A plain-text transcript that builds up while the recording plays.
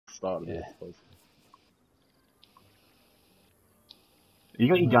started Yeah. it. You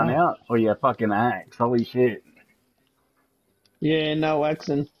got your gun out? Or your fucking axe? Holy shit. Yeah, no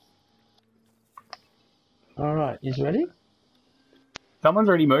accent. Alright, he's ready? Someone's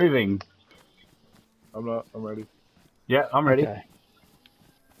already moving. I'm not. I'm ready. Yeah, I'm ready. Okay.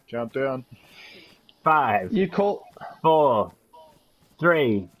 Countdown. 5, You call... 4,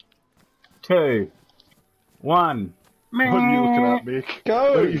 3, 2, 1. What are you looking at, Mick?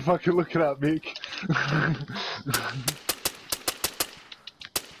 Go! What are you fucking looking at, Mick?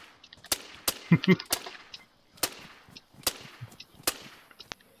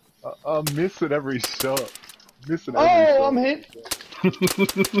 I'm missing every shot. Missing every shot. Oh, I'm hit!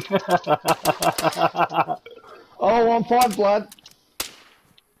 Oh, I'm 5 blood.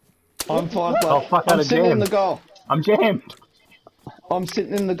 I'm 5 blood. Oh, fuck, I'm I'm sitting in jammed. the goal. I'm jammed. I'm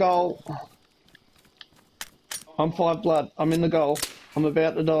sitting in the goal. I'm 5 blood. I'm in the goal. I'm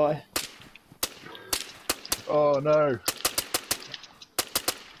about to die. Oh no.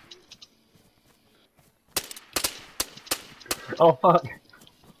 Oh, fuck.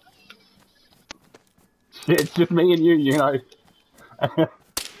 Shit, it's just me and you know.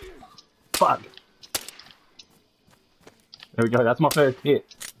 Fuck. There we go, that's my first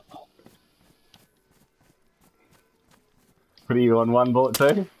hit. What are you on, 1 bullet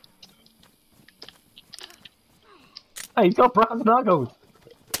 2? Hey, he's got brass knuckles.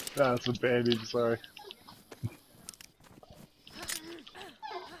 No, it's a bandage, sorry.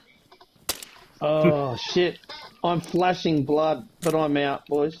 Oh, shit. I'm flashing blood, but I'm out,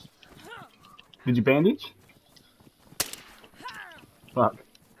 boys. Did you bandage? Fuck.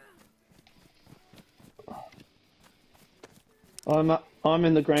 I'm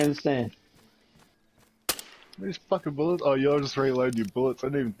in the grandstand. These fucking bullets? Oh, you're just reloading your bullets. I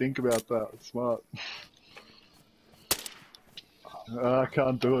didn't even think about that. It's smart. I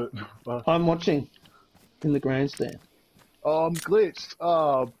can't do it. Fuck. I'm watching in the grandstand. Oh, I'm glitched.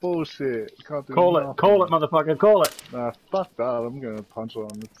 Oh, bullshit. Can't do Call nothing. it, motherfucker, call it. Nah, fuck that. I'm gonna punch on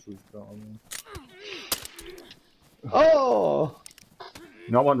this. Is dumb. Oh!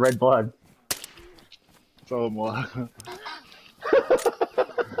 Not one red blood. So am I.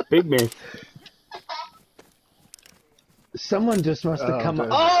 Big miss. Someone just must have come okay.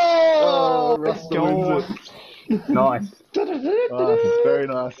 up. Oh! Russell God. wins Nice. it. Nice, very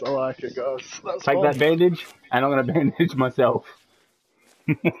nice. I like it, guys. That's Take fun. that bandage, and I'm gonna bandage myself.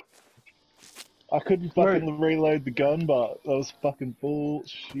 I couldn't fucking reload the gun, but that was fucking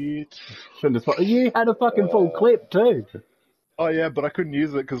bullshit. Shouldn't have. You had a fucking full clip too. Oh yeah, but I couldn't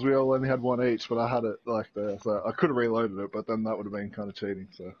use it because we all only had one each, but I had it like there, so I could have reloaded it, but then that would have been kind of cheating,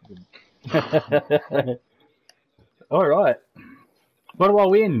 so I didn't. Alright. What do I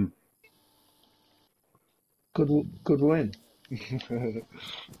win? Good win.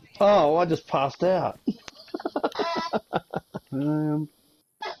 Oh, I just passed out.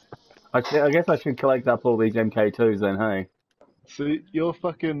 I guess I should collect up all these MK2s then, hey? See, your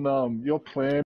fucking, your plan